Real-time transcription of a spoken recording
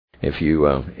If you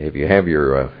have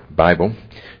your Bible,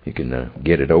 you can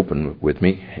get it open with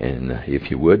me, and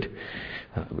if you would,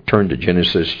 turn to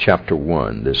Genesis chapter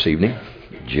 1 this evening.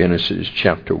 Genesis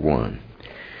chapter 1.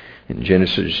 In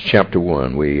Genesis chapter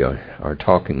 1, we are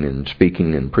talking and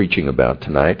speaking and preaching about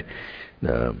tonight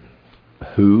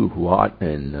who, what,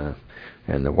 and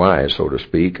the why, so to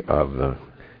speak, of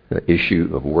the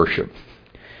issue of worship.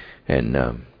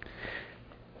 And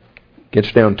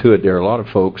gets down to it, there are a lot of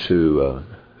folks who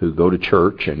go to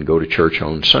church and go to church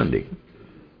on Sunday.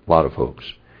 A lot of folks.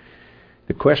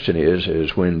 The question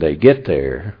is when they get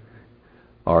there,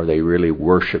 are they really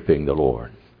worshiping the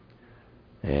Lord?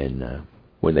 And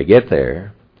when they get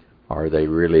there, are they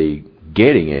really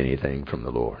getting anything from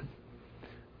the Lord?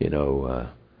 You know,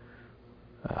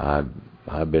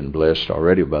 I've been blessed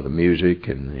already by the music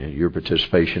and your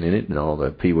participation in it, and all the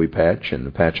Pee Wee Patch and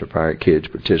the Patch of Pirate kids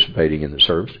participating in the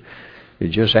service.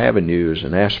 It's just avenues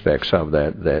and aspects of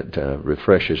that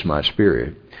refreshes my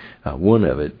spirit.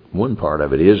 One part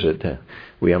of it is that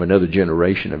we have another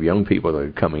generation of young people that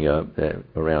are coming up that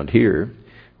around here.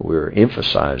 We're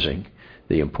emphasizing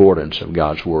the importance of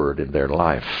God's Word in their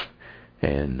life,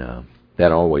 and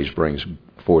that always brings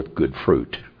forth good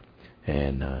fruit.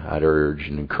 And I'd urge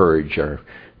and encourage our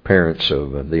parents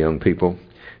of the young people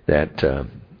that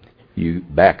you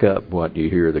back up what you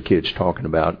hear the kids talking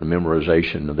about, the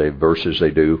memorization of the verses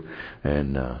they do,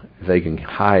 and if they can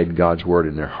hide God's Word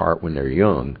in their heart when they're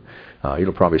young,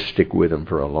 it'll probably stick with them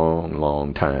for a long,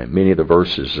 long time. Many of the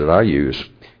verses that I use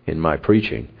in my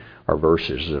preaching are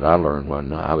verses that I learned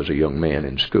when I was a young man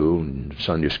in school, and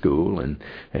Sunday school,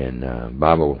 and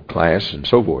Bible class, and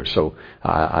so forth. So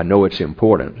I know it's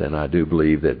important, and I do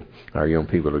believe that our young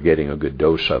people are getting a good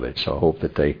dose of it. So I hope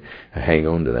that they hang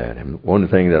on to that. And one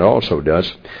thing that also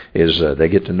does is they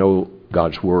get to know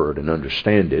God's Word and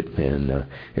understand it. And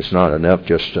it's not enough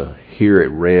just to hear it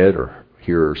read or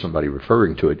hear somebody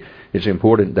referring to it. It's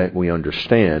important that we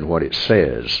understand what it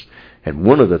says. And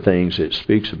one of the things it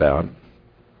speaks about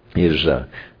is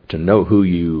to know who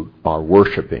you are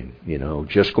worshiping. You know,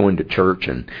 just going to church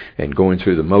and going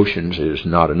through the motions is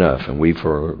not enough. And we,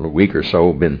 for a week or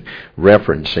so, been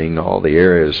referencing all the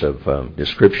areas of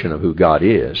description of who God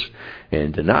is.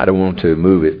 And tonight I want to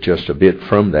move it just a bit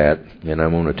from that, and I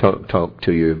want to talk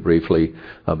to you briefly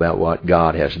about what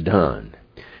God has done.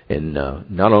 And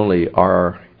not only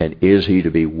is He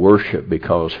to be worshipped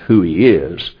because who He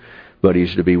is, but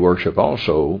He's to be worshipped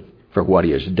also for what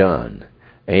He has done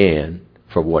and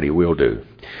for what He will do.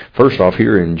 First off,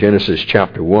 here in Genesis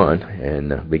chapter 1,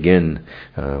 and begin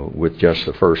with just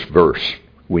the first verse.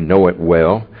 We know it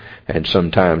well, and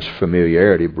sometimes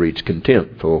familiarity breeds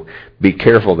contempt. So be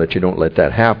careful that you don't let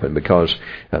that happen, because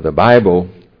the Bible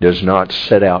does not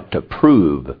set out to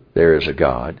prove there is a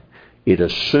God. It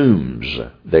assumes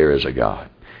there is a God.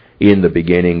 In the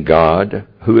beginning, God.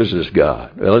 Who is this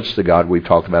God? Well, it's the God we've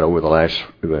talked about over the last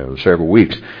several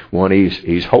weeks. One,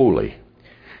 He's holy.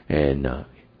 And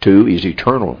two, He's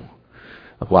eternal.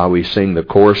 Why we sing the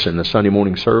chorus in the Sunday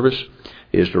morning service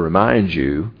is to remind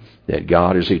you that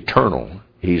God is eternal.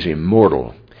 He's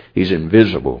immortal. He's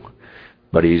invisible.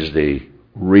 But He's the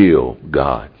real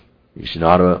God. He's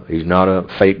not a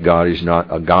fake God. He's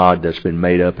not a God that's been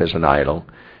made up as an idol.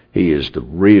 He is the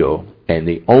real and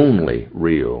the only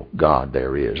real God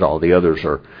there is. All the others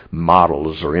are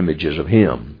models or images of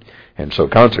Him. And so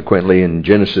consequently in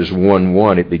Genesis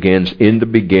 1:1 it begins, in the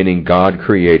beginning God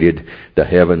created the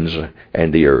heavens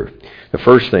and the earth. The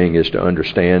first thing is to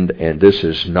understand, and this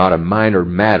is not a minor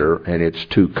matter, and it's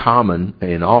too common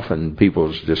in often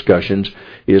people's discussions,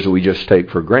 is we just take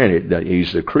for granted that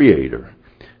He's the Creator.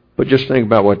 But just think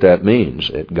about what that means,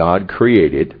 that God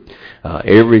created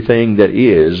everything that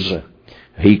is.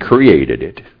 He created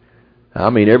it. I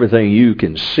mean, everything you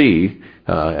can see,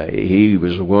 He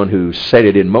was the one who set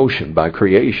it in motion by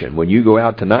creation. When you go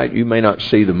out tonight, you may not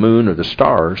see the moon or the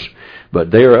stars, but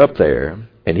they're up there,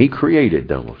 and He created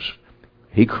those.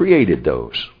 He created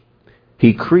those.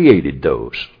 He created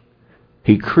those.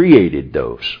 He created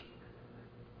those.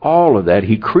 All of that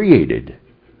He created.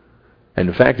 And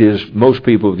the fact is, most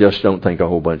people just don't think a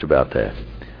whole bunch about that.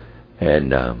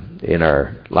 And in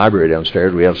our library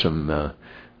downstairs, we have some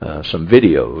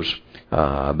videos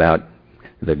about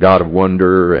the God of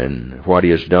wonder and what He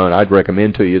has done. I'd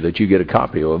recommend to you that you get a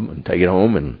copy of them and take it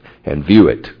home and view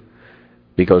it.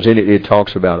 Because in it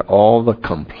talks about all the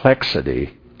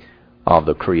complexity of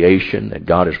the creation that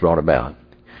God has brought about.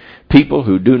 People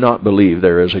who do not believe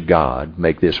there is a God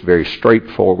make this very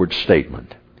straightforward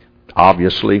statement.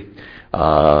 Obviously,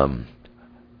 I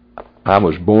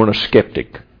was born a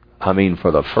skeptic. I mean, for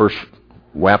the first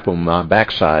whap on my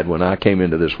backside when I came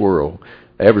into this world,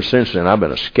 ever since then, I've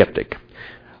been a skeptic.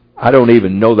 I don't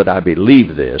even know that I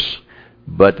believe this,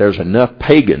 but there's enough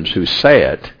pagans who say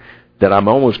it that I'm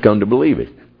almost going to believe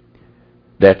it.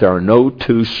 That there are no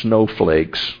two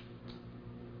snowflakes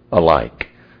alike.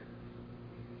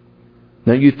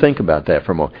 Now you think about that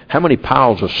for a moment. How many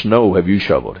piles of snow have you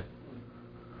shoveled?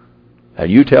 Are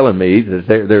you telling me that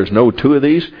there's no two of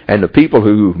these? And the people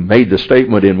who made the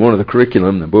statement in one of the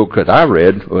curriculum, the book that I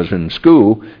read, was in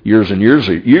school years and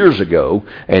years ago,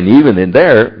 and even in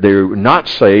there, they were not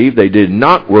saved, they did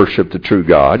not worship the true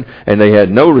God, and they had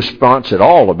no response at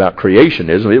all about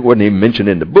creationism. It wasn't even mentioned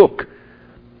in the book.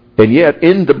 And yet,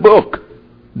 in the book,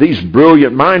 these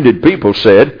brilliant-minded people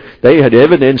said they had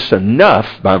evidence enough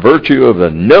by virtue of the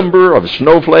number of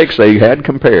snowflakes they had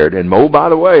compared. And oh, by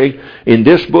the way, in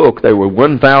this book there were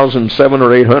 1,700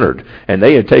 or 800, and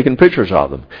they had taken pictures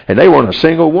of them. And they weren't a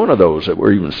single one of those that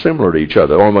were even similar to each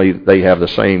other. Only they have the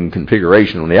same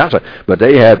configuration on the outside. But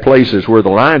they had places where the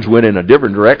lines went in a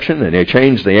different direction, and they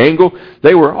changed the angle.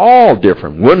 They were all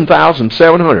different,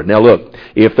 1,700. Now look,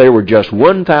 if there were just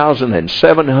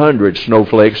 1,700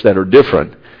 snowflakes that are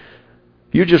different,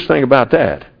 you just think about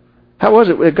that. How was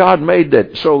it that God made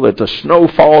that so that the snow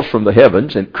falls from the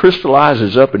heavens and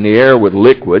crystallizes up in the air with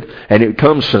liquid, and it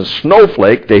comes a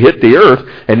snowflake to hit the earth,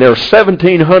 and there are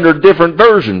 1,700 different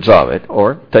versions of it?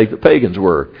 Or, take the pagan's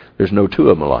word, there's no two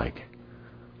of them alike.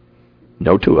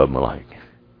 No two of them alike.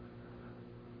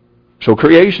 So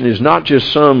creation is not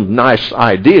just some nice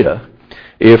idea.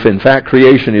 If in fact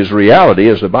creation is reality,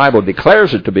 as the Bible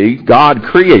declares it to be, God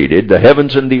created the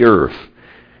heavens and the earth.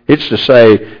 It's to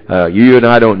say, you and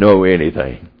I don't know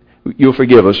anything. You'll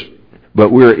forgive us, but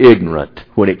we're ignorant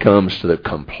when it comes to the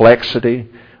complexity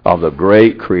of the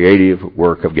great creative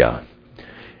work of God.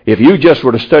 If you just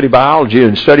were to study biology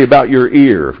and study about your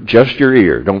ear, just your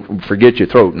ear, don't forget your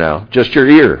throat now, just your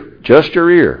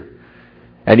ear,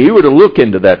 and you were to look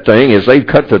into that thing as they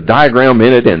cut the diagram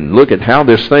in it and look at how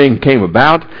this thing came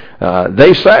about,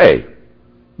 they say,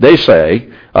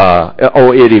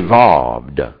 it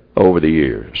evolved over the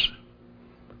years.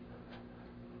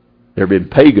 There have been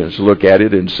pagans who look at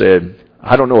it and said,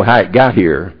 I don't know how it got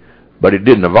here, but it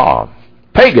didn't evolve.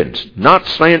 Pagans, not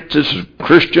scientists,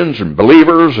 Christians and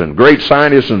believers and great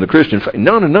scientists in the Christian faith.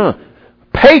 No.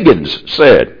 Pagans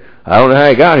said, I don't know how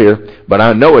it got here, but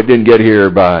I know it didn't get here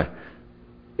by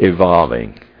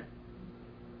evolving.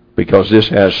 Because this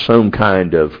has some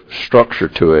kind of structure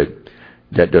to it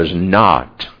that does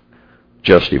not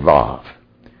just evolve.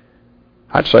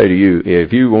 I'd say to you,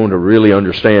 if you want to really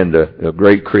understand the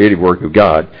great creative work of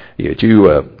God,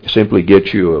 you simply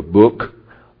get you a book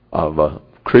of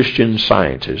Christian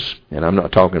scientists, and I'm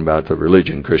not talking about the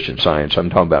religion Christian Science, I'm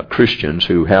talking about Christians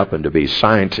who happen to be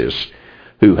scientists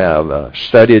who have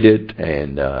studied it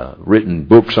and written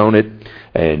books on it,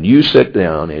 and you sit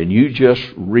down and you just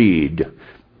read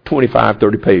 25,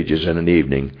 30 pages in an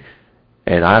evening,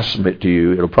 and I submit to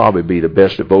you, it'll probably be the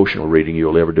best devotional reading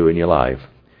you'll ever do in your life.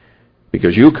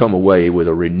 Because you'll come away with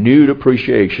a renewed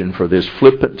appreciation for this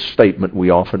flippant statement we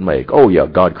often make. Oh yeah,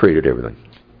 God created everything.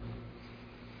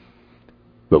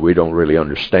 But we don't really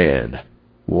understand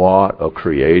what a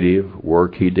creative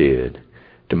work He did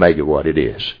to make it what it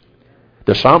is.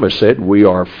 The psalmist said, we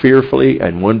are fearfully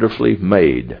and wonderfully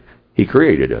made. He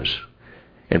created us.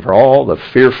 And for all the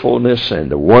fearfulness and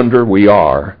the wonder we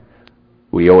owe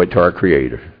it to our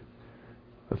Creator.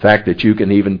 The fact that you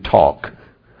can even talk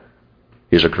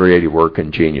is a creative work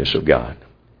and genius of God.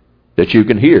 That you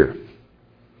can hear.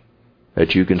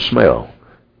 That you can smell.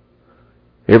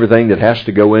 Everything that has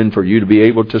to go in for you to be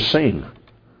able to sing.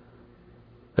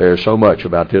 There's so much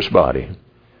about this body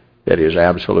that is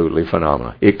absolutely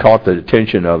phenomenal. It caught the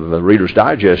attention of the Reader's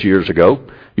Digest years ago.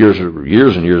 Years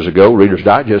and years ago, Reader's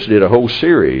Digest did a whole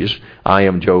series. I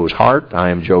am Joe's heart. I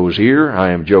am Joe's ear.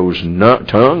 I am Joe's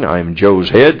tongue. I am Joe's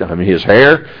head. I am his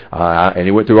hair. And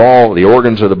he went through all the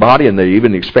organs of the body, and they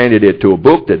even expanded it to a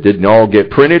book that didn't all get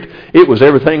printed. It was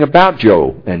everything about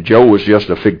Joe. And Joe was just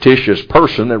a fictitious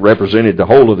person that represented the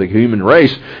whole of the human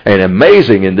race. And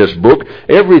amazing in this book,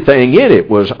 everything in it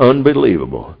was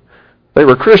unbelievable. They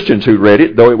were Christians who read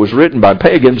it, though it was written by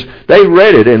pagans. They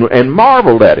read it and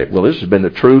marveled at it. Well, this has been the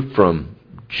truth from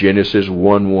Genesis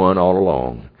 1:1 all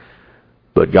along.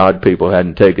 But God people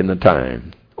hadn't taken the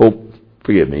time. Oh,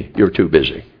 forgive me, you're too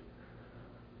busy.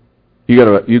 You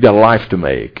got a life to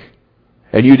make.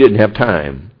 And you didn't have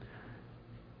time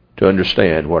to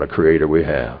understand what a Creator we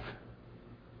have.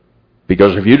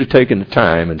 Because if you'd have taken the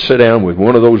time and sit down with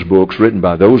one of those books written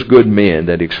by those good men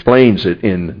that explains it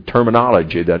in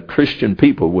terminology that Christian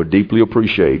people would deeply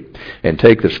appreciate and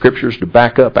take the Scriptures to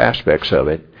back up aspects of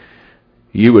it,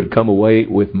 you would come away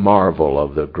with marvel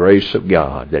of the grace of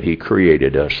God that He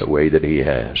created us the way that He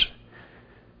has.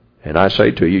 And I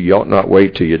say to you, you ought not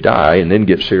wait till you die and then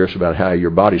get serious about how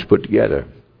your body's put together.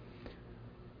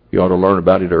 You ought to learn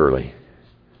about it early.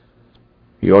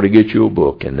 You ought to get you a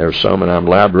book, and there's some in our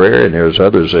library, and there's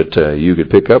others that you could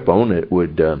pick up on that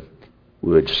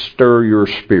would stir your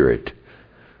spirit,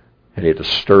 and it'll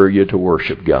stir you to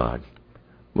worship God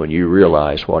when you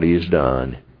realize what He has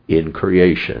done in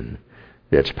creation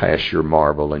that's past your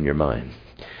marvel in your mind.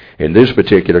 In this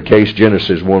particular case,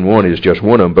 Genesis 1:1 is just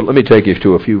one of them, but let me take you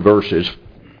to a few verses.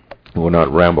 We'll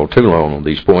not ramble too long on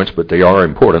these points, but they are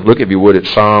important. Look, if you would, at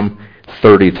Psalm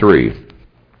 33.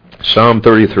 Psalm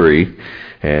 33.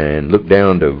 And look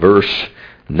down to verse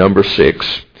number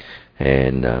 6,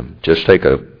 and just take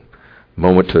a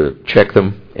moment to check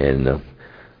them and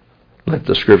let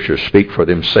the Scriptures speak for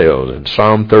themselves. In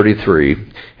Psalm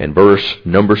 33 and verse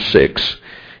number 6,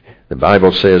 the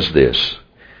Bible says this: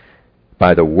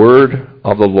 "By the word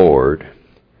of the Lord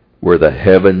were the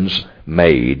heavens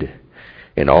made,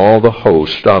 and all the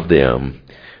host of them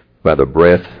by the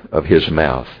breath of His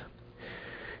mouth."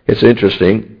 It's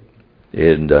interesting,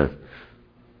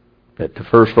 at the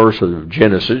first verse of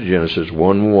Genesis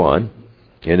 1:1,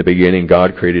 in the beginning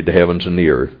God created the heavens and the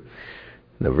earth.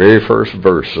 In the very first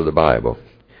verse of the Bible,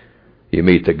 you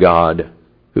meet the God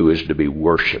who is to be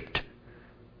worshipped.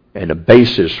 And the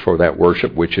basis for that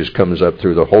worship, which comes up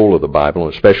through the whole of the Bible,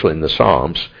 especially in the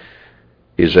Psalms,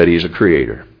 is that He's a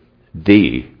creator.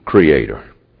 The creator.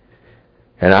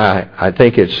 And I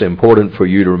think it's important for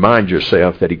you to remind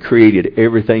yourself that He created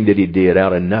everything that He did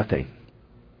out of nothing.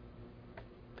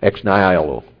 Ex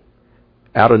nihilo.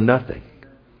 Out of nothing.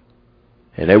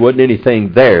 And there wasn't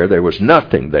anything there. There was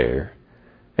nothing there.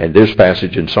 And this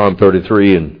passage in Psalm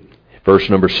 33 and verse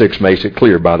number 6 makes it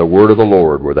clear. By the word of the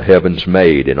Lord were the heavens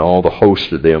made, and all the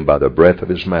host of them by the breath of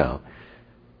His mouth.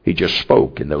 He just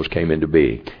spoke, and those came into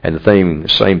being. And the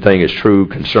same thing is true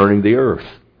concerning the earth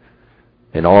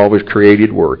and all His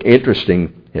created work.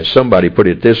 Interesting, as somebody put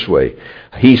it this way: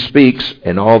 He speaks,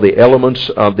 and all the elements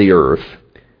of the earth,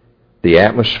 the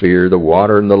atmosphere, the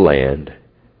water, and the land,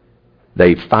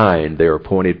 they find their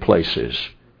appointed places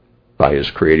by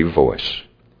His creative voice.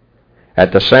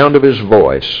 At the sound of His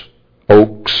voice,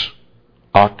 oaks,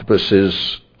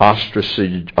 octopuses,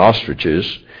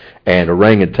 ostriches, and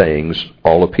orangutans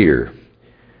all appear.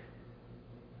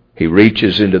 He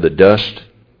reaches into the dust.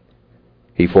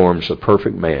 He forms a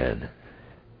perfect man.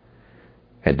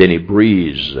 And then He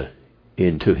breathes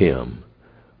into him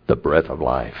the breath of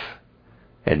life.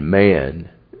 And man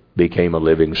became a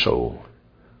living soul.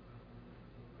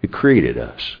 He created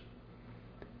us.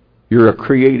 You're a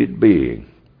created being.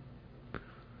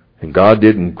 And God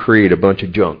didn't create a bunch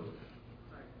of junk.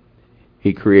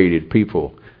 He created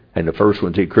people. And the first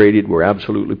ones He created were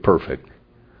absolutely perfect.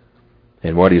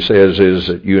 And what He says is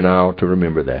that you and I ought to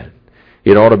remember that.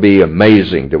 It ought to be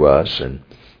amazing to us, and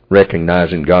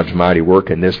recognizing God's mighty work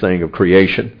in this thing of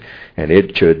creation. And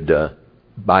it should,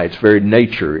 by its very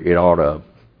nature, it ought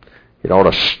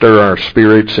to stir our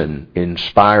spirits and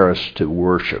inspire us to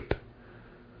worship.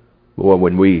 Well,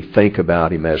 when we think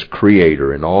about Him as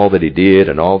creator and all that He did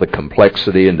and all the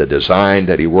complexity and the design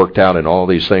that He worked out in all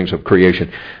these things of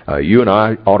creation, you and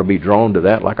I ought to be drawn to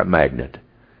that like a magnet.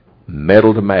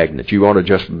 Metal to magnet. You ought to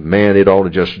just, man, it ought to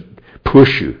just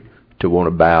push you to want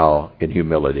to bow in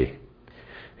humility.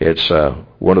 It's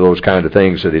one of those kind of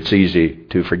things that it's easy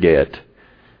to forget.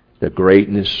 The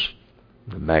greatness,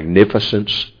 the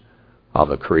magnificence of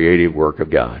the creative work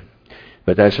of God.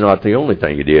 But that's not the only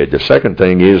thing He did. The second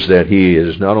thing is that He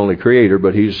is not only creator,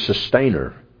 but He's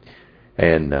sustainer.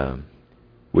 And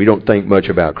we don't think much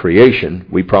about creation.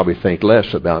 We probably think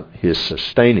less about His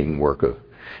sustaining work.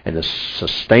 And the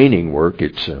sustaining work,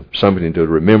 it's something to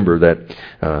remember that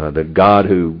the God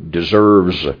who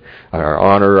deserves our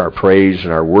honor, our praise,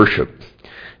 and our worship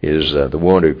is the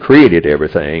one who created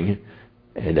everything.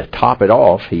 And to top it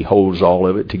off, He holds all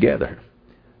of it together.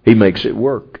 He makes it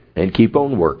work and keep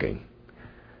on working.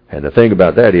 And the thing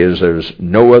about that is there's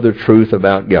no other truth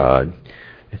about God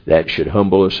that should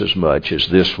humble us as much as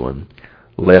this one,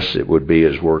 lest it would be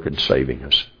His work in saving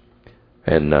us.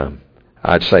 And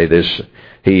I'd say this,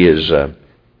 He is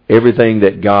everything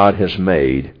that God has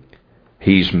made,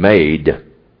 He's made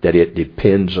that it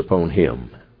depends upon Him.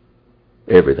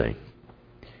 Everything.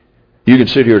 You can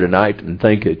sit here tonight and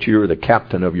think that you're the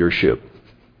captain of your ship.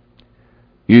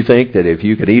 You think that if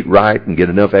you could eat right and get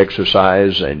enough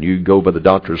exercise and you go by the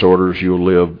doctor's orders, you'll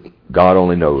live, God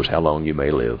only knows how long you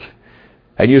may live.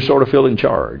 And you sort of feel in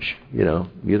charge. You know,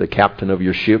 you're the captain of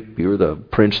your ship. You're the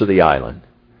prince of the island.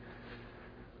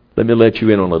 Let me let you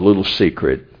in on a little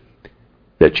secret.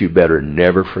 that you better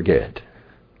never forget.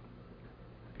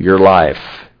 Your life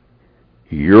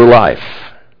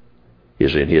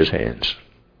is in His hands.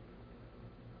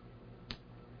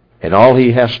 And all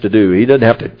He has to do, He doesn't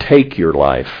have to take your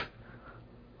life.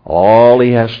 All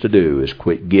He has to do is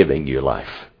quit giving you life.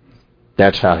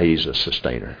 That's how He's a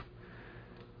sustainer.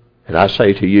 And I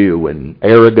say to you, when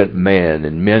arrogant men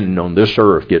and men on this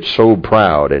earth get so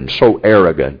proud and so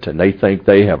arrogant, and they think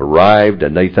they have arrived,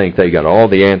 and they think they got all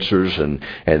the answers, and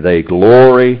they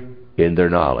glory in their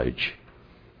knowledge,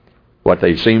 what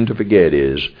they seem to forget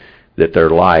is that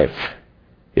their life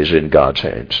is in God's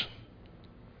hands.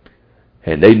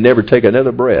 And they'd never take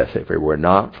another breath if it were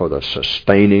not for the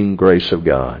sustaining grace of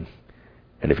God.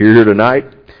 And if you're here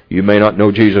tonight, you may not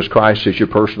know Jesus Christ as your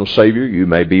personal Savior. You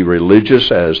may be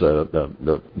religious as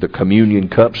the communion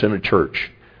cups in a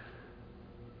church.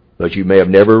 But you may have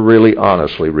never really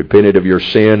honestly repented of your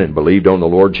sin and believed on the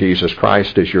Lord Jesus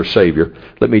Christ as your Savior.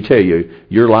 Let me tell you,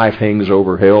 your life hangs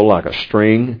over hell like a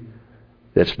string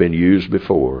that's been used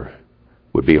before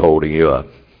would be holding you up.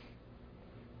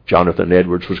 Jonathan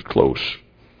Edwards was close,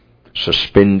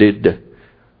 suspended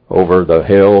over the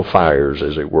hell fires,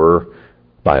 as it were,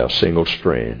 by a single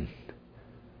strand.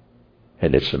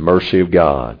 And it's the mercy of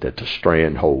God that the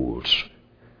strand holds.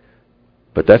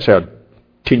 But that's how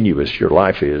tenuous your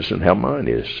life is and how mine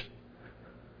is.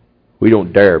 We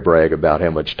don't dare brag about how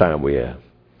much time we have.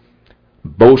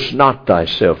 Boast not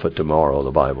thyself of tomorrow,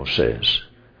 the Bible says.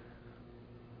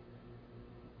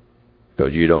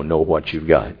 Because you don't know what you've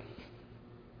got.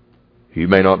 You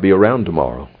may not be around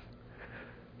tomorrow.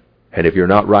 And if you're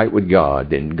not right with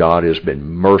God, then God has been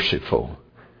merciful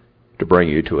to bring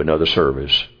you to another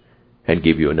service and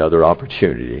give you another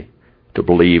opportunity to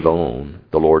believe on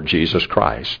the Lord Jesus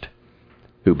Christ,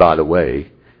 who, by the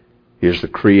way, is the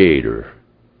creator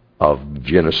of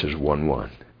Genesis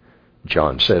 1:1.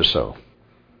 John says so.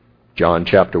 John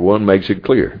chapter 1 makes it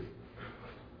clear.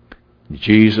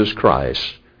 Jesus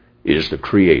Christ is the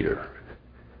creator.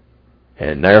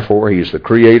 And therefore, He's the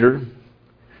creator,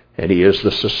 and He is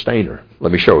the sustainer.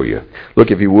 Let me show you.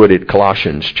 Look, if you would, at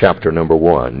Colossians chapter number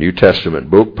 1. New Testament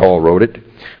book. Paul wrote it.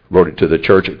 Wrote it to the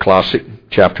church at Colossae.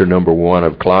 Chapter number 1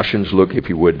 of Colossians. Look, if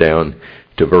you would, down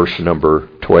to verse number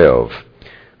 12.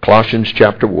 Colossians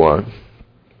chapter 1,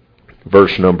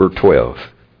 verse number 12.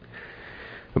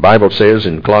 The Bible says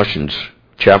in Colossians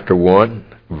chapter 1,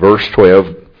 verse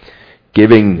 12,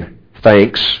 giving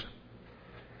thanks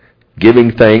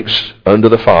unto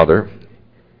the Father,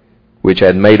 which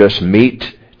had made us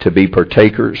meet to be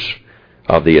partakers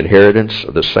of the inheritance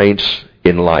of the saints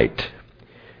in light,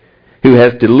 who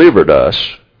hath delivered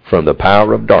us from the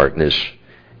power of darkness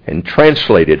and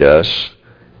translated us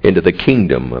into the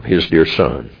kingdom of His dear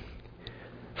Son.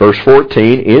 Verse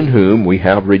 14, in whom we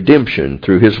have redemption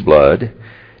through His blood,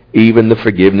 even the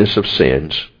forgiveness of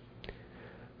sins,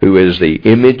 who is the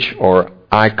image, or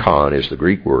icon is the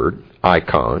Greek word,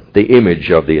 icon, the image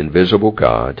of the invisible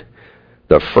God,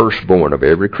 the firstborn of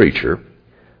every creature.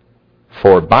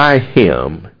 For by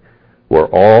Him were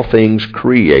all things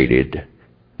created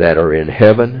that are in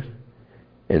heaven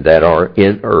and that are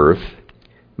in earth,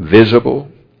 visible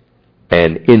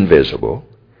and invisible,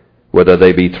 whether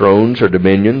they be thrones or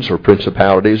dominions or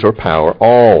principalities or power.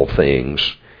 All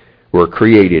things were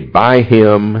created by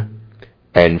Him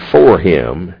and for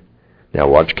Him. Now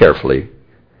watch carefully.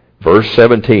 Verse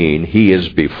 17, He is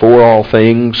before all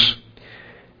things,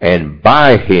 and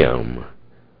by Him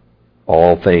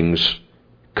all things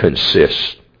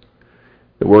consist.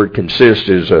 The word consist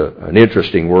is an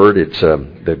interesting word. It's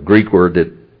the Greek word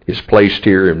that is placed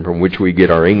here and from which we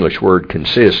get our English word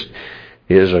consist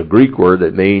is a Greek word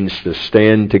that means to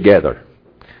stand together.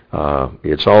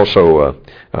 It's also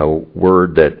a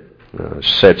word that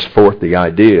sets forth the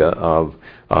idea of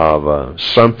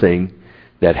something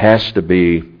that has to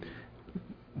be,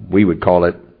 we would call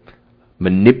it,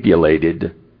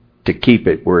 manipulated to keep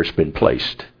it where it's been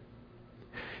placed.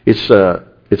 It's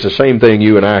the same thing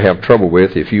you and I have trouble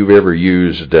with if you've ever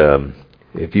used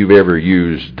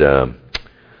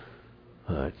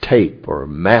tape, or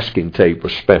masking tape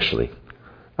especially.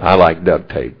 I like duct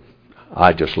tape.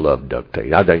 I just love duct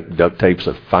tape. I think duct tape's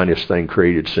the finest thing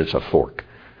created since a fork.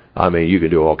 I mean, you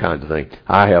can do all kinds of things.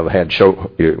 I have had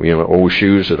old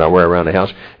shoes that I wear around the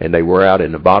house, and they wear out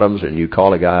in the bottoms, and you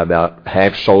call a guy about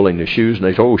half-soling the shoes, and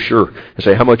they say, oh, sure. I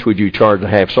say, how much would you charge to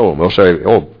half-sole them? They'll say,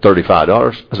 oh,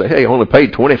 $35. I say, hey, I only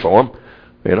paid $20 for them,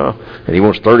 and he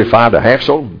wants $35 to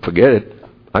half-sole them? Forget it.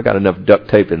 I got enough duct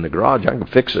tape in the garage. I can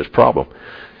fix this problem.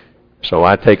 So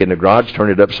I take it in the garage, turn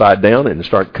it upside down, and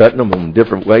start cutting them in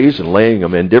different ways and laying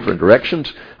them in different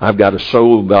directions. I've got a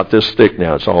sole about this thick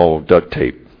now. It's all duct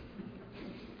tape.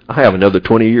 I have another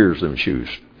 20 years of them shoes.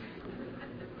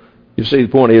 You see, the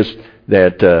point is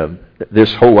that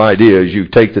this whole idea is you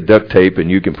take the duct tape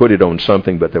and you can put it on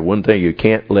something, but the one thing you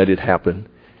can't let it happen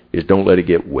is don't let it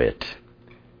get wet.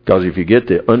 Because if you get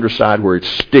the underside where it's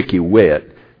sticky wet,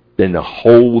 then the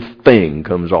whole thing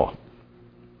comes off.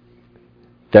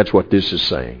 That's what this is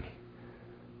saying.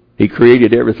 He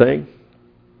created everything,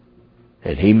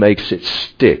 and He makes it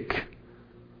stick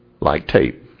like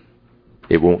tape.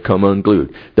 It won't come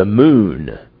unglued. The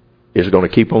moon is going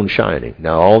to keep on shining.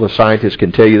 Now, all the scientists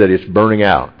can tell you that it's burning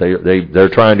out. They're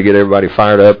trying to get everybody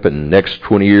fired up, and the next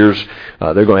 20 years,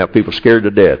 they're going to have people scared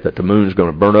to death that the moon's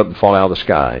going to burn up and fall out of the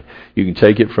sky. You can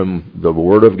take it from the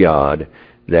Word of God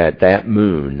that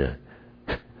moon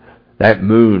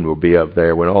will be up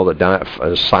there when all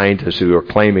the scientists who are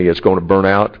claiming it's going to burn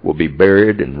out will be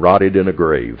buried and rotted in a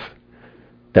grave.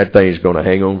 That thing's going to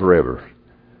hang on forever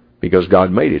because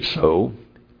God made it so,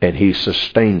 and He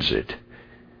sustains it.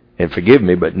 And forgive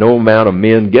me, but no amount of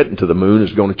men getting to the moon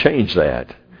is going to change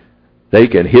that. They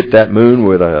can hit that moon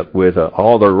with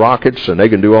all their rockets, and they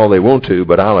can do all they want to,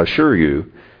 but I'll assure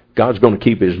you, God's going to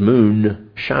keep His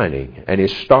moon shining, and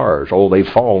His stars. Oh, they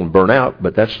fall and burn out,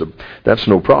 but that's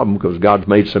no problem because God's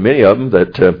made so many of them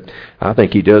that I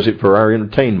think He does it for our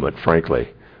entertainment, frankly.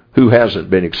 Who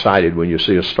hasn't been excited when you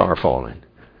see a star falling?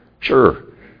 Sure,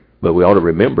 but we ought to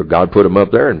remember God put them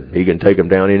up there, and He can take them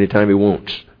down anytime He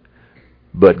wants.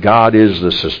 But God is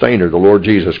the sustainer. The Lord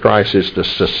Jesus Christ is the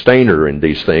sustainer in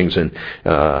these things. And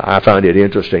I find it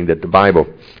interesting that the Bible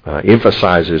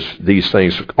emphasizes these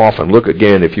things often. Look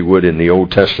again, if you would, in the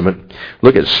Old Testament.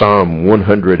 Look at Psalm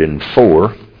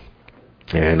 104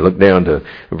 and look down to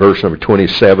verse number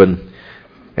 27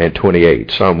 and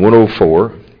 28. Psalm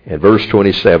 104 and verse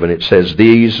 27, it says,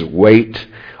 "These wait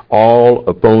all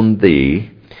upon Thee,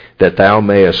 that Thou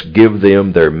mayest give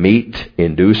them their meat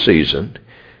in due season."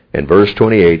 And verse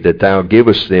 28, "That Thou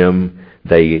givest them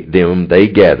they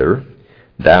gather,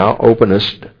 Thou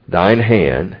openest Thine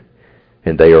hand,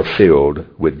 and they are filled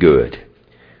with good."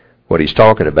 What he's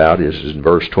talking about is in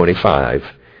verse 25.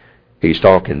 He's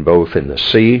talking both in the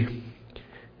sea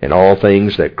and all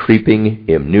things that creeping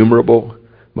innumerable,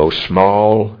 most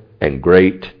small and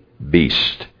great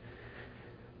beast.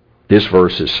 This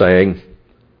verse is saying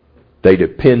they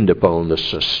depend upon the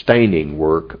sustaining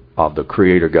work of the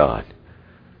Creator God,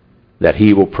 that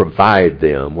He will provide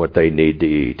them what they need to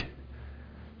eat.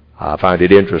 I find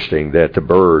it interesting that the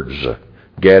birds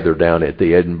gather down at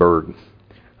the Edinburgh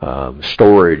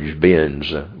storage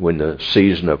bins when the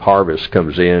season of harvest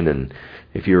comes in, and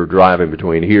if you're driving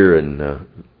between here and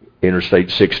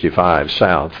Interstate 65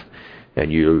 south,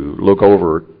 and you look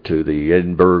over to the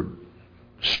Edinburgh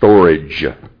storage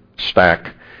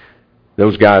stack,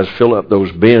 those guys fill up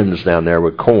those bins down there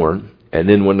with corn, and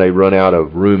then when they run out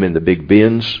of room in the big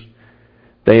bins,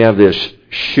 they have this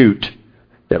chute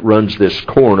that runs this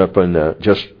corn up in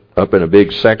a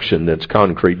big section that's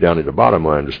concrete down at the bottom,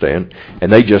 I understand,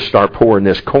 and they just start pouring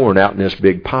this corn out in this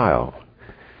big pile.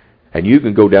 And you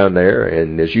can go down there,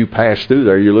 and as you pass through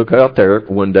there, you look out there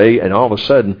one day, and all of a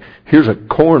sudden, here's a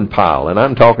corn pile, and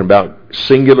I'm talking about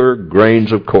singular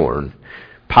grains of corn,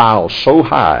 piled so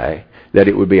high that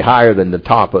it would be higher than the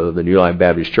top of the New Life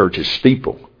Baptist Church's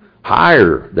steeple.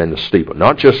 Higher than the steeple.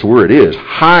 Not just where it is,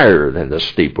 higher than the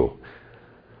steeple.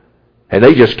 And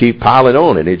they just keep piling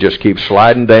on, and it just keeps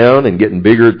sliding down and getting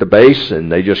bigger at the base,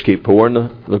 and they just keep pouring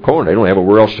the corn. They don't have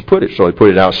anywhere else to put it, so they put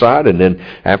it outside, and then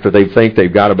after they think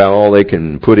they've got about all they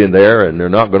can put in there and they're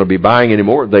not going to be buying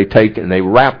anymore, they take and they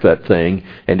wrap that thing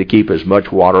and to keep as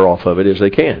much water off of it as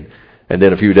they can. And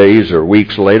then a few days or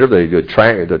weeks later,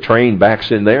 the train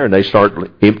backs in there, and they start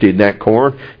emptying that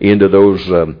corn into those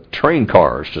train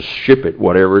cars to ship it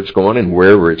whatever it's going and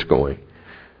wherever it's going.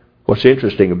 What's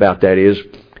interesting about that is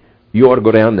you ought to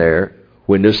go down there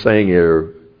when this thing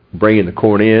is bringing the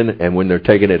corn in and when they're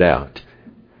taking it out.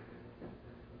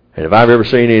 And if I've ever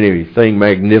seen anything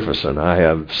magnificent, I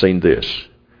have seen this.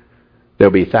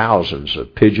 There'll be thousands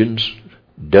of pigeons,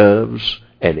 doves,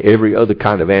 and every other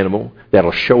kind of animal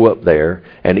that'll show up there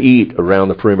and eat around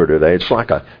the perimeter there. It's like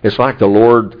the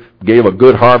Lord gave a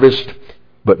good harvest,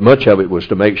 but much of it was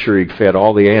to make sure He fed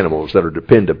all the animals that are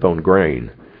dependent upon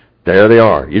grain. There they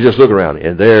are. You just look around,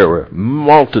 and there were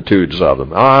multitudes of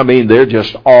them. I mean, they're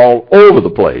just all over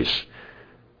the place.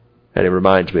 And it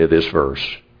reminds me of this verse,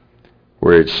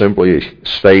 where it's simply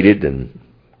stated and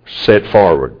set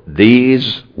forward,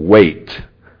 "These wait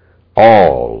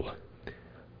all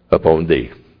upon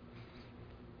Thee."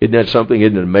 Isn't that something?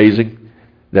 Isn't it amazing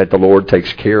that the Lord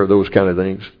takes care of those kind of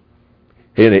things?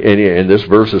 And this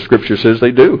verse of Scripture says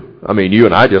they do. I mean, you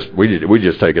and I we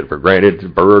just take it for granted. The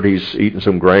bird, he's eating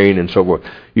some grain and so forth.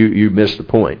 You miss the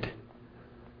point.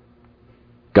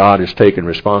 God has taken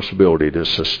responsibility to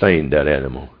sustain that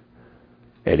animal,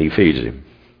 and He feeds him.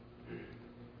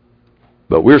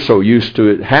 But we're so used to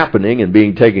it happening and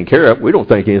being taken care of, we don't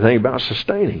think anything about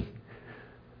sustaining.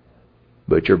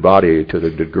 But your body, to the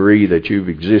degree that you've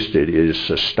existed, is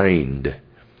sustained.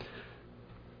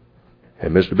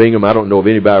 And Mr. Bingham, I don't know if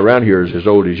anybody around here is as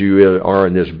old as you are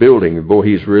in this building. Boy,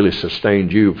 he's really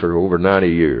sustained you for over 90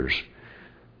 years.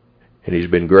 And he's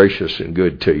been gracious and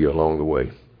good to you along the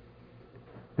way.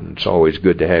 And it's always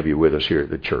good to have you with us here at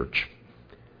the church.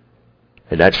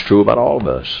 And that's true about all of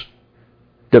us.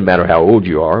 Doesn't matter how old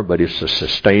you are, but it's the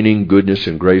sustaining goodness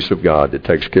and grace of God that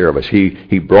takes care of us.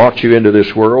 He brought you into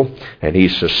this world, and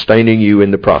He's sustaining you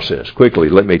in the process. Quickly,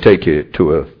 let me take you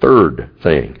to a third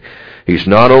thing. He's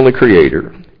not only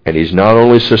creator, and He's not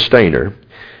only sustainer,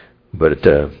 but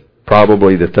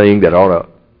probably the thing that ought to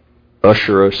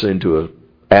usher us into an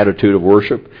attitude of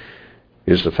worship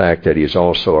is the fact that He's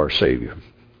also our Savior.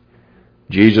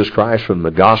 Jesus Christ, from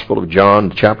the Gospel of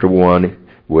John, chapter 1,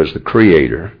 was the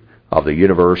creator of the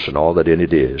universe and all that in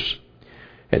it is.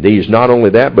 And He's not only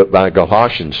that, but by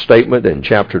Colossians' statement in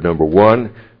chapter number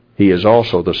 1, He is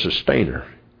also the sustainer.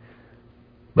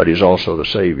 But He's also the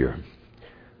Savior.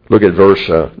 Look at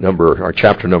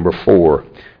chapter number 4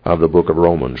 of the book of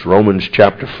Romans. Romans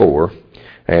chapter 4,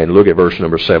 and look at verse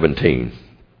number 17.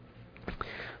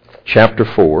 Chapter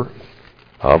 4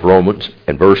 of Romans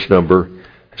and verse number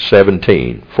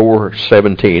 17.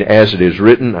 4:17. As it is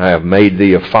written, I have made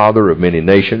thee a father of many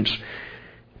nations,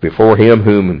 before Him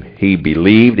whom he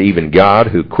believed, even God,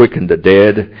 who quickened the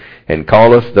dead, and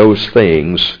calleth those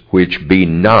things which be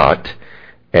not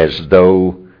as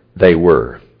though they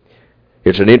were.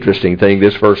 It's an interesting thing.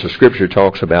 This verse of Scripture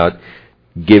talks about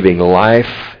giving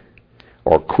life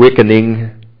or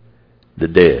quickening the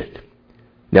dead.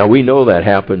 Now, we know that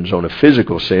happens on a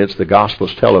physical sense. The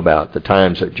Gospels tell about the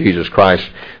times that Jesus Christ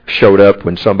showed up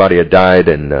when somebody had died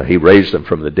and He raised them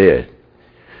from the dead.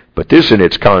 But this, in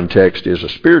its context, is a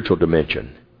spiritual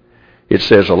dimension. It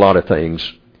says a lot of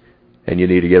things, and you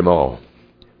need to get them all.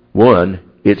 One,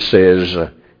 it says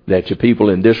that the people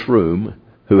in this room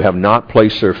who have not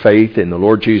placed their faith in the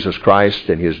Lord Jesus Christ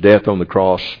and His death on the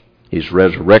cross, His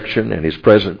resurrection, and His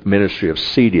present ministry of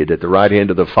seated at the right hand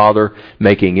of the Father,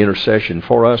 making intercession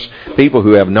for us. People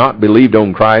who have not believed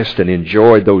on Christ and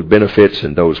enjoyed those benefits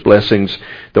and those blessings,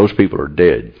 those people are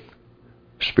dead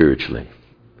spiritually.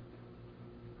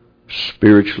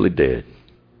 Spiritually dead.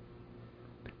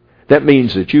 That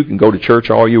means that you can go to church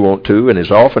all you want to and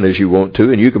as often as you want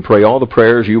to, and you can pray all the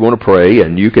prayers you want to pray,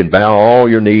 and you can bow all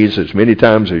your knees as many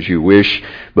times as you wish,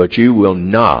 but you will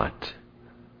not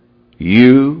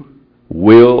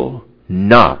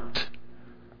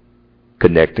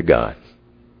connect to God.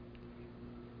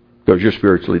 Because you're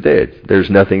spiritually dead. There's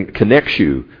nothing that connects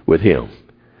you with Him.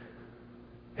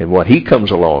 And what He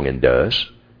comes along and does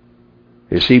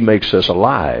is He makes us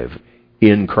alive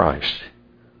in Christ.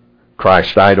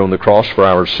 Christ died on the cross for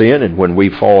our sin, and when we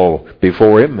fall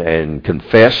before Him and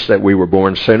confess that we were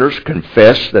born sinners,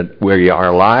 confess that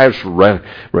our lives,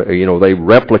 they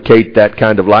replicate that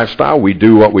kind of lifestyle. We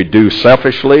do what we do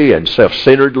selfishly and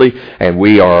self-centeredly, and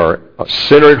we are a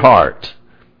centered heart.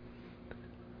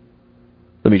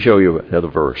 Let me show you another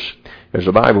verse. There's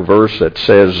a Bible verse that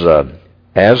says,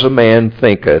 as a man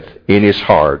thinketh in his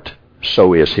heart,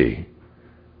 so is he.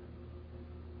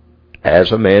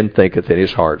 As a man thinketh in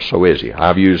his heart, so is he.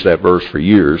 I've used that verse for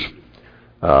years,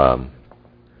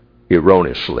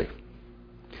 erroneously.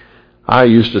 I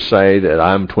used to say that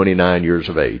I'm 29 years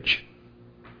of age,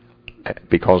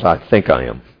 because I think I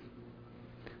am.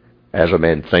 As a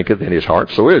man thinketh in his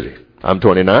heart, so is he. I'm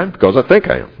 29 because I think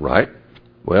I am, right?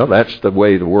 Well, that's the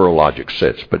way the world logic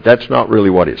sits, but that's not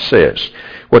really what it says.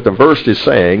 What the verse is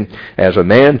saying, as a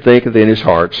man thinketh in his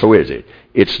heart, so is it.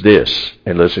 It's this,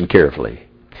 and listen carefully.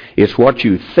 It's what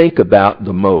you think about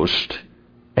the most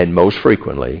and most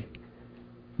frequently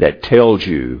that tells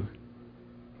you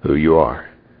who you are.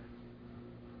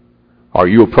 Are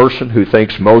you a person who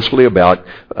thinks mostly about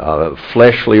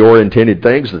fleshly oriented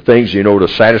things, the things to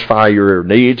satisfy your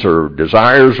needs or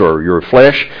desires or your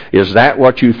flesh? Is that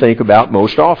what you think about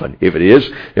most often? If it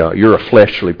is, you're a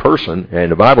fleshly person,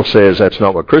 and the Bible says that's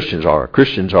not what Christians are.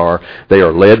 Christians they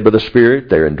are led by the Spirit,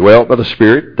 they're indwelt by the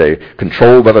Spirit, they're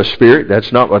controlled by the Spirit.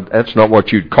 That's not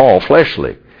what you'd call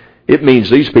fleshly. It means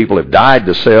these people have died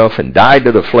to self and died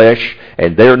to the flesh,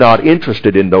 and they're not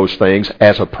interested in those things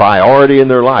as a priority in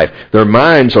their life. Their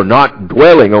minds are not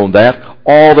dwelling on that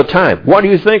all the time. What do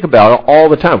you think about all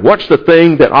the time? What's the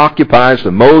thing that occupies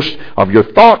the most of your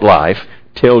thought life?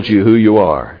 Tells you who you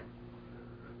are.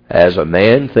 As a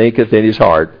man thinketh in his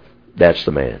heart, that's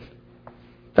the man.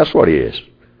 That's what he is.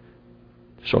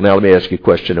 So now let me ask you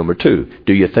question number 2.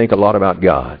 Do you think a lot about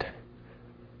God?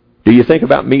 Do you think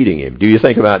about meeting Him? Do you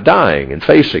think about dying and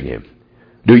facing Him?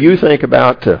 Do you think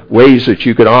about ways that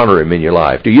you could honor Him in your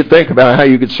life? Do you think about how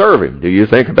you could serve Him? Do you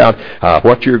think about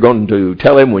what you're going to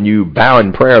tell Him when you bow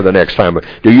in prayer the next time?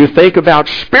 Do you think about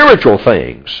spiritual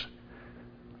things?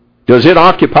 Does it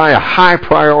occupy a high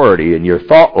priority in your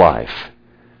thought life?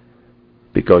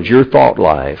 Because your thought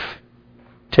life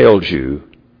tells you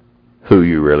who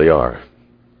you really are.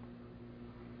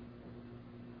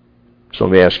 So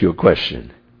let me ask you a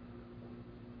question.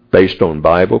 Based on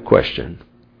Bible question,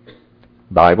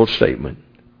 Bible statement,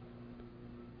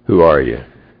 who are you?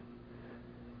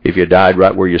 If you died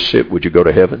right where you sit, would you go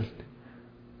to heaven?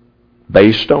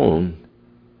 Based on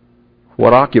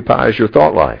what occupies your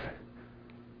thought life.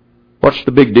 What's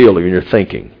the big deal in your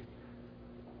thinking?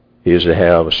 Is it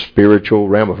have a spiritual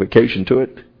ramification to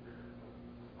it?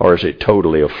 Or is it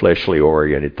totally a fleshly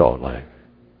oriented thought life?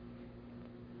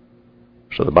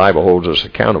 So the Bible holds us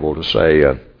accountable to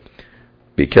say,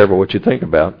 be careful what you think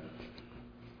about.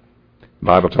 The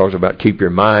Bible talks about keep your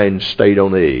mind stayed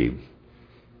on thee.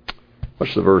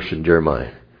 What's the verse in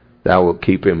Jeremiah? Thou wilt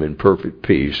keep him in perfect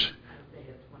peace.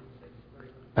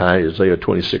 Isaiah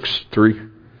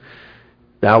 26:3.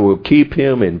 Thou wilt keep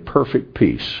him in perfect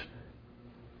peace,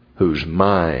 whose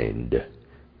mind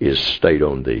is stayed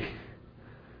on thee.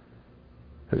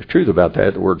 And the truth about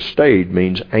that, the word stayed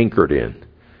means anchored in.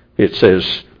 It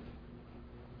says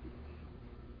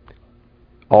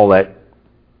all that,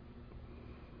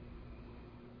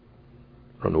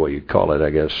 I don't know what you'd call it, I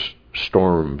guess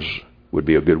storms would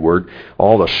be a good word.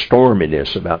 All the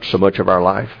storminess about so much of our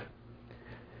life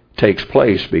takes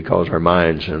place because our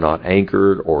minds are not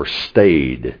anchored or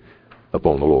stayed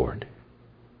upon the Lord.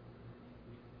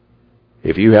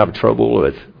 If you have trouble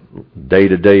with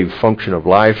day-to-day function of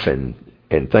life and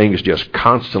things just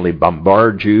constantly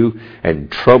bombard you and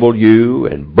trouble you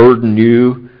and burden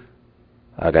you,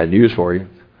 I got news for you.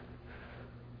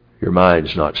 Your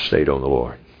mind's not stayed on the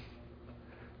Lord.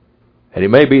 And it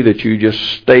may be that you just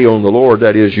stay on the Lord,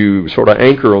 that is, you sort of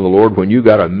anchor on the Lord when you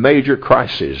got a major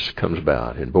crisis comes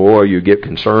about. And boy, you get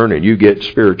concerned and you get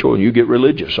spiritual and you get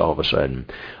religious all of a sudden.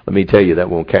 Let me tell you, that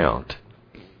won't count.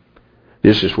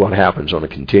 This is what happens on a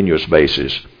continuous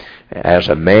basis. As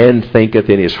a man thinketh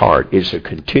in his heart, it's a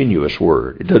continuous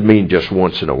word. It doesn't mean just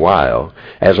once in a while.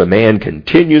 As a man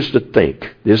continues to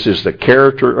think, this is the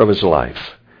character of his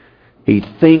life. He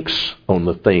thinks on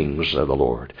the things of the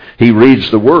Lord. He reads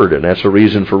the Word, and that's the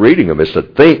reason for reading them, is to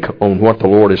think on what the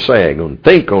Lord is saying, and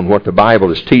think on what the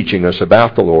Bible is teaching us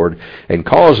about the Lord, and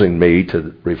causing me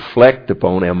to reflect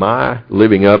upon, am I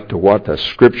living up to what the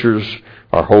Scriptures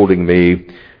are holding me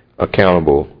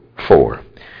accountable for?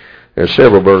 There's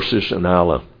several verses, and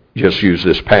I'll just use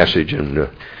this passage, and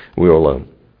we'll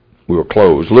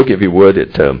close. Look, if you would,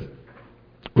 at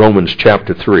Romans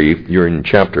chapter 3. You're in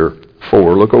chapter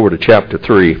 4. Look over to chapter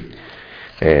 3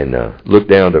 and look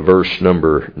down to verse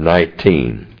number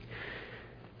 19.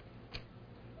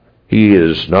 He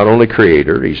is not only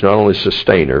creator, he's not only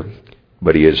sustainer,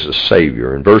 but he is the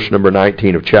Savior. In verse number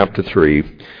 19 of chapter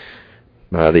 3,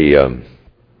 the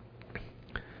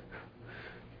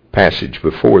passage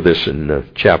before this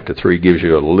in chapter 3 gives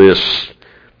you a list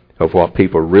of what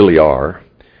people really are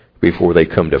before they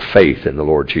come to faith in the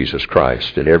Lord Jesus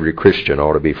Christ. And every Christian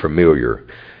ought to be familiar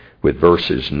with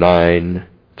verses 9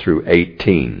 through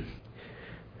 18,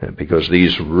 because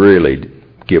these really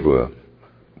give a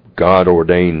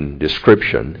God-ordained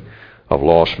description of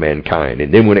lost mankind.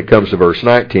 And then when it comes to verse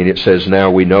 19, it says,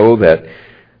 Now we know that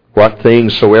what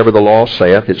things soever the law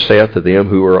saith, it saith to them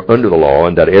who are under the law,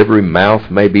 and that every mouth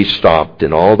may be stopped,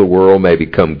 and all the world may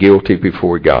become guilty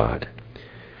before God.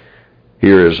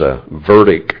 Here is a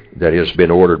verdict that has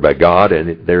been ordered by God,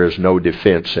 and there is no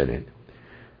defense in it.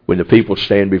 When the people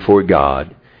stand before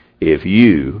God, if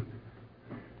you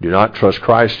do not trust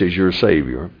Christ as your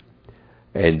Savior,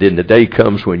 and then the day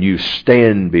comes when you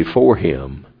stand before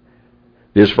Him,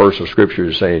 this verse of Scripture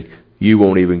is saying you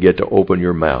won't even get to open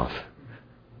your mouth,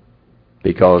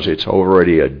 because it's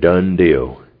already a done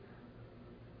deal.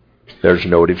 There's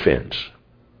no defense.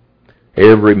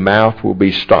 Every mouth will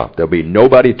be stopped. There'll be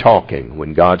nobody talking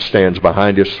when God stands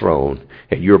behind His throne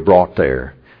and you're brought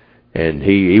there. And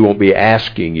He won't be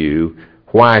asking you,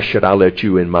 Why should I let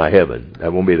you in my heaven?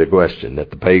 That won't be the question that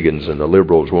the pagans and the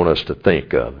liberals want us to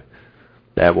think of.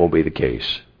 That won't be the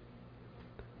case.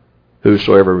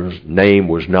 Whosoever's name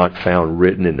was not found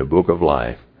written in the book of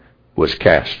life was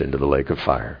cast into the lake of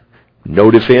fire.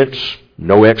 No defense,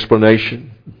 no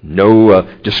explanation, no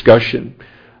discussion,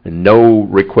 and no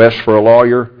request for a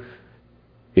lawyer.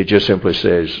 It just simply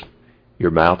says,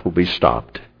 your mouth will be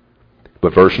stopped.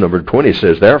 But verse number 20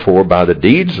 says, therefore, by the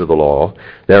deeds of the law,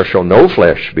 there shall no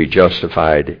flesh be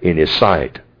justified in his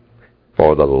sight.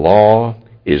 For the law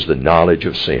is the knowledge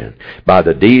of sin. By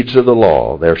the deeds of the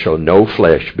law, there shall no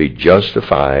flesh be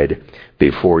justified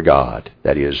before God,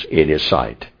 that is, in his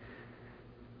sight.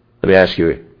 Let me ask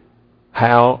you,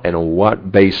 how and on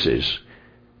what basis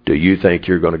do you think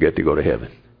you're going to go to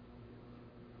heaven?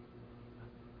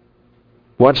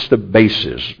 What's the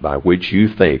basis by which you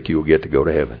think you'll get to go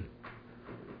to heaven?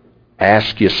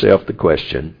 Ask yourself the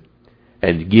question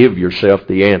and give yourself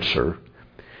the answer.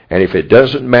 And if it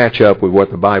doesn't match up with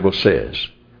what the Bible says,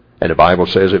 and the Bible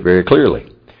says it very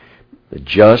clearly, the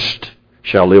just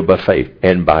shall live by faith,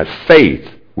 and by faith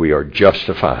we are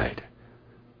justified.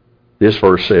 This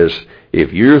verse says,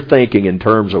 if you're thinking in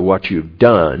terms of what you've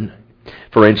done,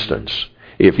 for instance,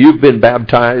 if you've been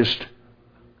baptized,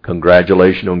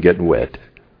 congratulations on getting wet.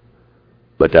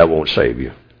 But that won't save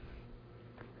you.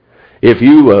 If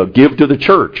you give to the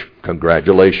church,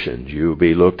 congratulations. You'll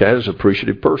be looked at as an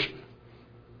appreciative person.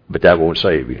 But that won't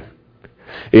save you.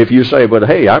 If you say, but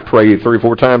hey, I pray 3 or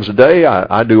 4 times a day.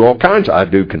 I do all kinds. I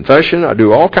do confession. I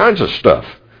do all kinds of stuff.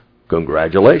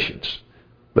 Congratulations.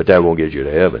 But that won't get you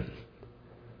to heaven.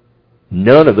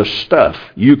 None of the stuff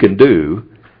you can do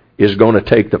is going to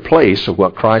take the place of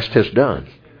what Christ has done.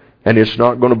 And it's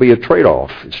not going to be a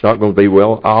trade-off. It's not going to be,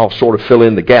 well, I'll sort of fill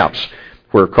in the gaps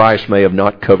where Christ may have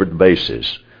not covered the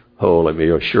bases. Oh, let me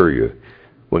assure you,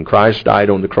 when Christ died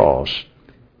on the cross,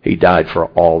 he died for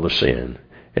all the sin,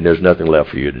 and there's nothing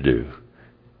left for you to do.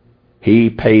 He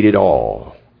paid it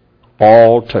all.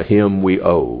 All to him we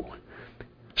owe.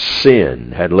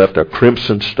 Sin had left a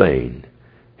crimson stain.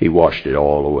 He washed it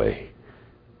all away.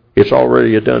 It's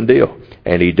already a done deal.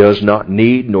 And he does not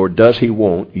need, nor does he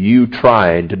want, you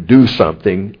trying to do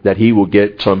something that he will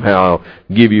somehow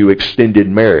give you extended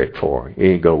merit for. It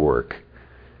ain't going to work.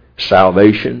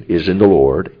 Salvation is in the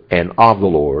Lord and of the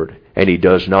Lord, and he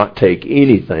does not take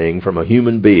anything from a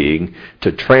human being to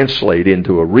translate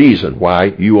into a reason why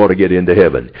you ought to get into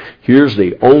heaven. Here's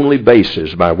the only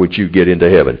basis by which you get into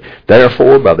heaven.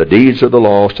 Therefore, by the deeds of the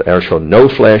law, there shall no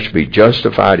flesh be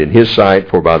justified in his sight,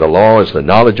 for by the law is the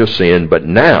knowledge of sin. But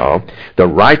now the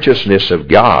righteousness of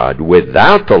God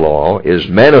without the law is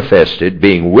manifested,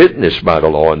 being witnessed by the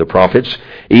law and the prophets,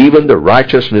 even the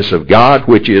righteousness of God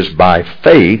which is by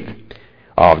faith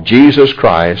of Jesus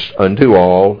Christ unto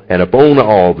all and upon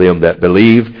all them that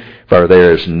believe, for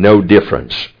there is no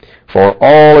difference. For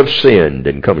all have sinned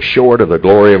and come short of the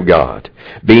glory of God,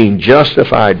 being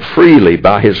justified freely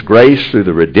by his grace through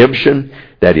the redemption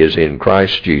that is in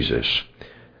Christ Jesus,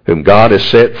 whom God has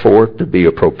set forth to be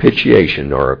a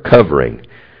propitiation or a covering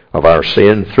of our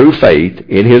sin through faith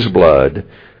in his blood,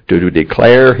 to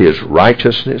declare his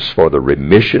righteousness for the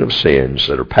remission of sins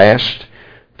that are past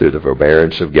through the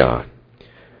forbearance of God.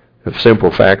 The simple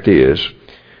fact is,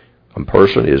 a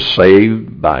person is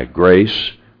saved by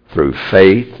grace through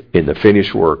faith in the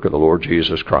finished work of the Lord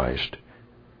Jesus Christ.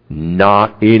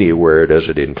 Not anywhere does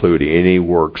it include any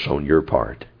works on your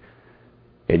part.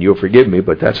 And you'll forgive me,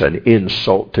 but that's an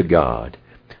insult to God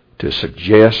to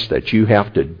suggest that you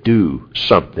have to do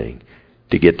something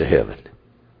to get to heaven.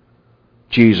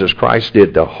 Jesus Christ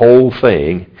did the whole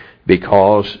thing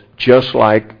because just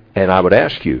like, and I would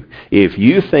ask you, if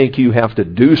you think you have to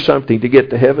do something to get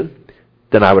to heaven,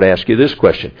 then I would ask you this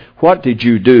question. What did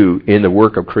you do in the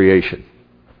work of creation?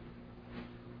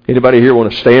 Anybody here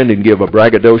want to stand and give a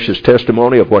braggadocious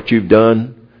testimony of what you've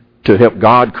done to help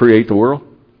God create the world?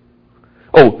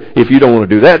 Oh, if you don't want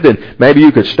to do that, then maybe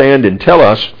you could stand and tell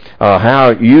us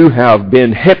how you have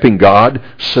been helping God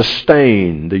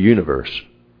sustain the universe.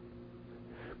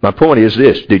 My point is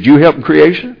this. Did you help in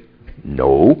creation?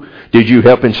 No. Did you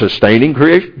help in sustaining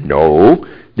creation? No.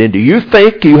 Then do you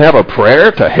think you have a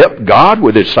prayer to help God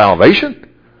with his salvation?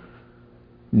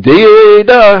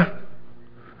 Duh.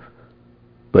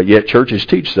 But yet churches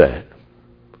teach that.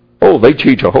 Oh, they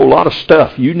teach a whole lot of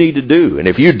stuff you need to do. And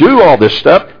if you do all this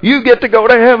stuff, you get to go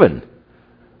to heaven.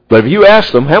 But if you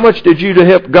ask them, how much did you to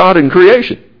help God in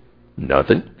creation?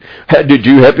 Nothing. Did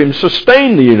you help him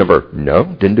sustain the universe? No,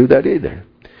 didn't do that either.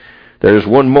 There's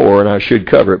one more, and I should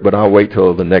cover it, but I'll wait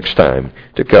till the next time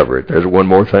to cover it. There's one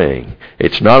more thing.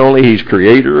 It's not only He's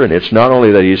Creator, and it's not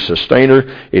only that He's Sustainer,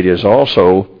 it is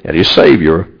also that He's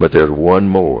Savior, but there's one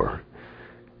more.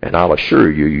 And I'll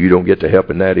assure you, you don't get to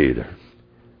help in that either.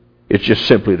 It's just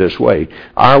simply this way.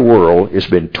 Our world has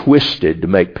been twisted to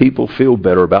make people feel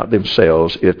better about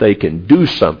themselves if they can do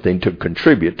something to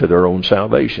contribute to their own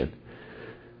salvation.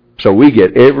 So we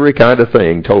get every kind of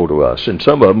thing told to us. And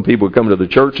some of them, people come to the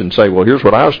church and say, well, here's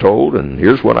what I was told, and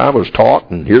here's what I was taught,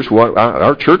 and here's what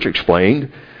our church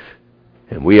explained.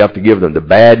 And we have to give them the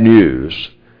bad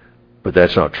news. But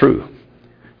that's not true.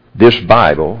 This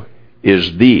Bible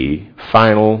is the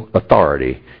final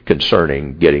authority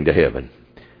concerning getting to heaven.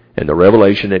 And the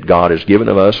revelation that God has given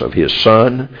of us of His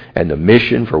Son and the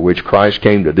mission for which Christ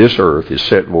came to this earth is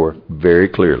set forth very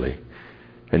clearly.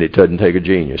 And it doesn't take a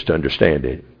genius to understand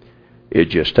it. It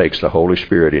just takes the Holy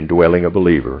Spirit indwelling a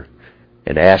believer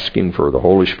and asking for the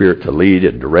Holy Spirit to lead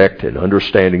and direct and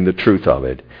understanding the truth of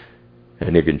it,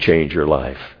 and it can change your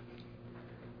life.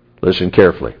 Listen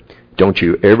carefully. Don't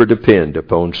you ever depend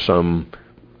upon some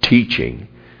teaching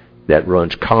that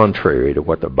runs contrary to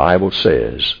what the Bible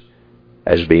says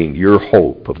as being your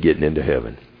hope of getting into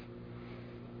heaven.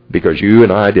 Because you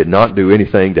and I did not do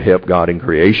anything to help God in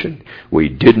creation. We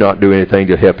did not do anything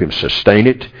to help Him sustain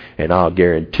it. And I'll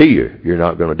guarantee you, you're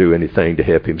not going to do anything to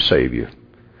help Him save you.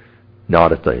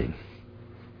 Not a thing.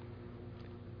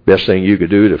 Best thing you could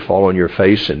do to fall on your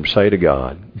face and say to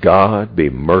God, God, be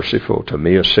merciful to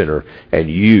me, a sinner, and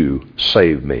you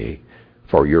save me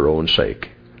for your own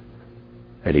sake.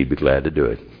 And He'd be glad to do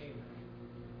it.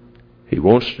 He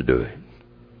wants to do it.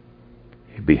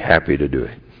 He'd be happy to do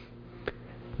it.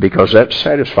 Because that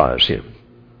satisfies Him.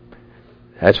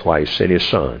 That's why He sent His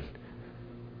Son.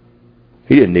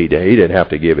 He didn't have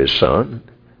to give His Son,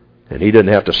 and He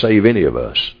didn't have to save any of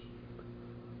us.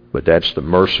 But that's the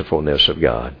mercifulness of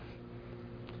God.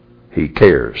 He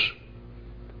cares.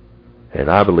 And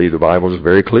I believe the Bible is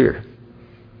very clear.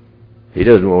 He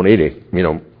doesn't want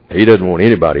He doesn't want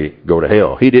anybody to go to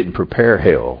hell. He didn't prepare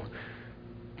hell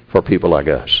for people like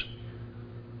us.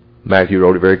 Matthew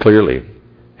wrote it very clearly.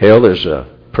 Hell is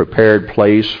a prepared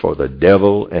place for the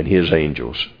devil and his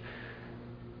angels.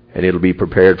 And it'll be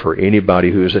prepared for anybody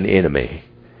who is an enemy.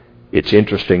 It's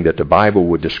interesting that the Bible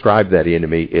would describe that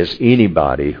enemy as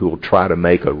anybody who will try to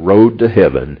make a road to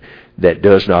heaven that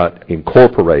does not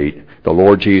incorporate the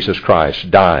Lord Jesus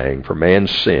Christ dying for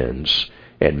man's sins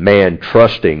and man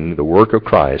trusting the work of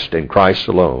Christ and Christ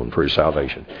alone for his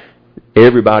salvation.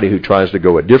 Everybody who tries to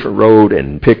go a different road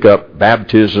and pick up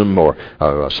baptism or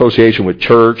association with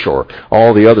church or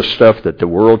all the other stuff that the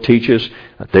world teaches,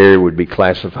 there would be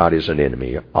classified as an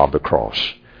enemy of the cross.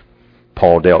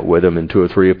 Paul dealt with them in 2 or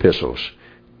 3 epistles.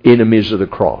 Enemies of the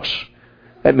cross.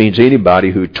 That means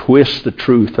anybody who twists the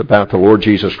truth about the Lord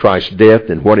Jesus Christ's death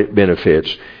and what it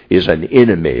benefits is an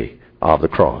enemy of the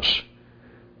cross.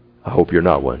 I hope you're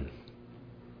not one.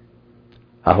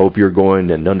 I hope you're going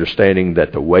and understanding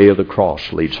that the way of the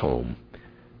cross leads home,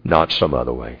 not some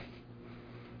other way.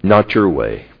 Not your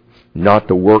way. Not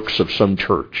the works of some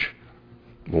church.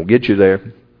 Won't get you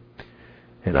there.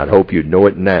 And I'd hope you'd know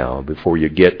it now before you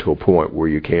get to a point where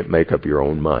you can't make up your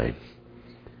own mind.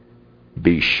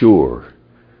 Be sure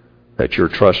that you're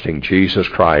trusting Jesus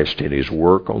Christ in His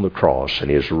work on the cross and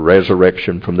His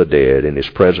resurrection from the dead and His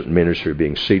present ministry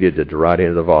being seated at the right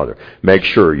hand of the Father. Make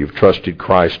sure you've trusted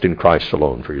Christ and Christ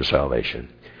alone for your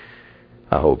salvation.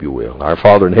 I hope you will. Our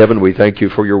Father in heaven, we thank you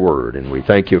for your word, and we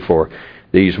thank you for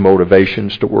these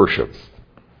motivations to worship.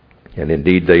 And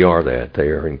indeed they are that. They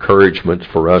are encouragement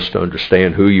for us to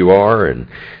understand who you are and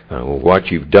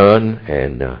what you've done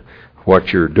and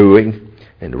what you're doing,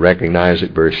 and to recognize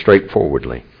it very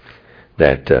straightforwardly.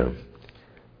 That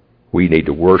we need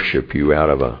to worship you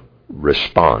out of a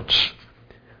response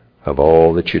of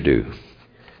all that you do.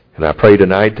 And I pray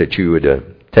tonight that you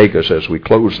would take us as we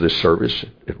close this service,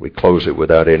 if we close it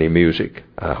without any music.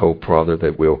 I hope, Father,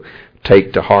 that we'll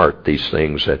take to heart these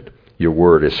things that your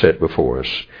word has set before us.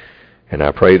 And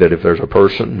I pray that if there's a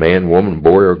person, man, woman,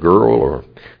 boy, or girl, or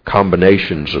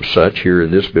combinations of such here in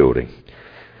this building,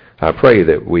 I pray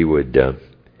that we would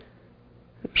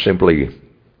simply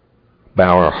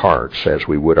bow our hearts as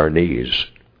we would our knees.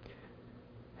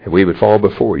 And we would fall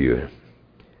before you,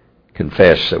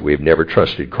 confess that we've never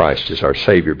trusted Christ as our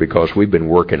Savior because we've been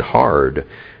working hard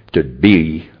to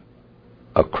be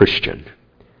a Christian.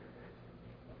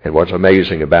 And what's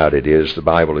amazing about it is the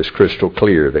Bible is crystal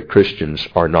clear that Christians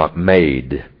are not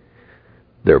made,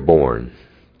 they're born.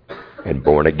 And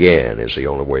born again is the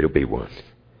only way to be one.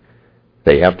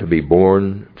 They have to be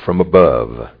born from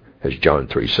above, as John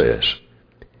 3 says.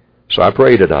 So I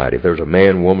pray tonight, if there's a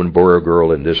man, woman, boy, or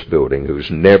girl in this building who's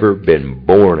never been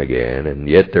born again, and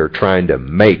yet they're trying to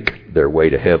make their way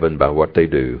to heaven by what they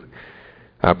do,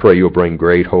 I pray you'll bring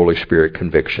great Holy Spirit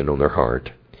conviction on their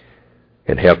heart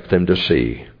and help them to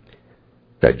see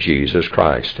that Jesus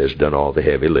Christ has done all the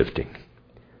heavy lifting.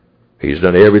 He's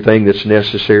done everything that's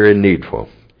necessary and needful.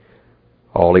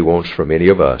 All He wants from any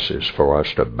of us is for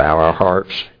us to bow our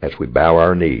hearts as we bow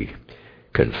our knee,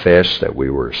 confess that we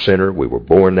were a sinner, we were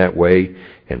born that way,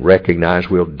 and recognize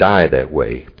we'll die that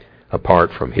way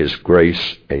apart from His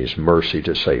grace and His mercy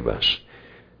to save us.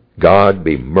 God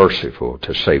be merciful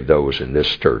to save those in this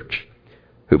church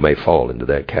who may fall into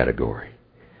that category.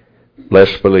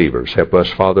 Blessed believers, help us,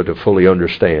 Father, to fully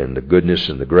understand the goodness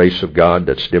and the grace of God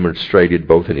that's demonstrated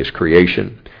both in His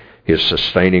creation, His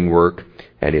sustaining work,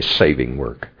 and His saving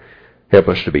work. Help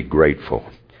us to be grateful.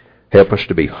 Help us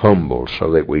to be humble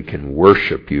so that we can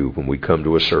worship You when we come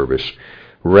to a service,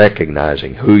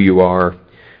 recognizing who You are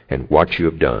and what You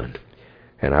have done.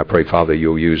 And I pray, Father,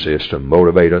 You'll use this to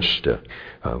motivate us to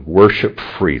worship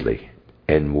freely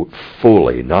and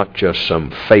fully, not just some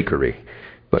fakery,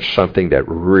 but something that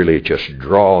really just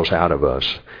draws out of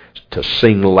us to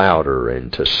sing louder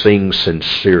and to sing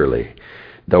sincerely.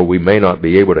 Though we may not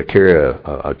be able to carry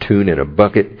a tune in a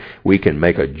bucket, we can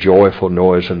make a joyful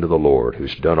noise unto the Lord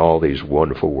who's done all these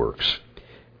wonderful works.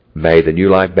 May the New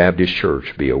Life Baptist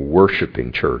Church be a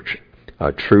worshiping church,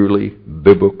 a truly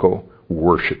biblical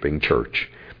worshiping church.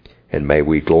 And may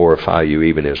we glorify You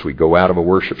even as we go out of a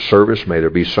worship service. May there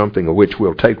be something of which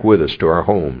we'll take with us to our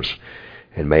homes.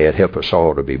 And may it help us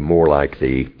all to be more like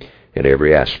Thee in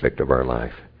every aspect of our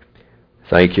life.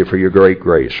 Thank You for Your great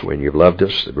grace when You've loved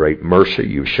us, the great mercy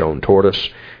You've shown toward us.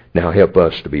 Now help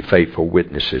us to be faithful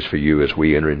witnesses for You as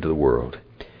we enter into the world.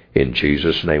 In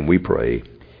Jesus' name we pray.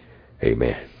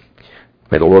 Amen.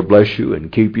 May the Lord bless you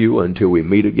and keep you until we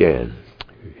meet again.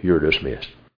 You're dismissed.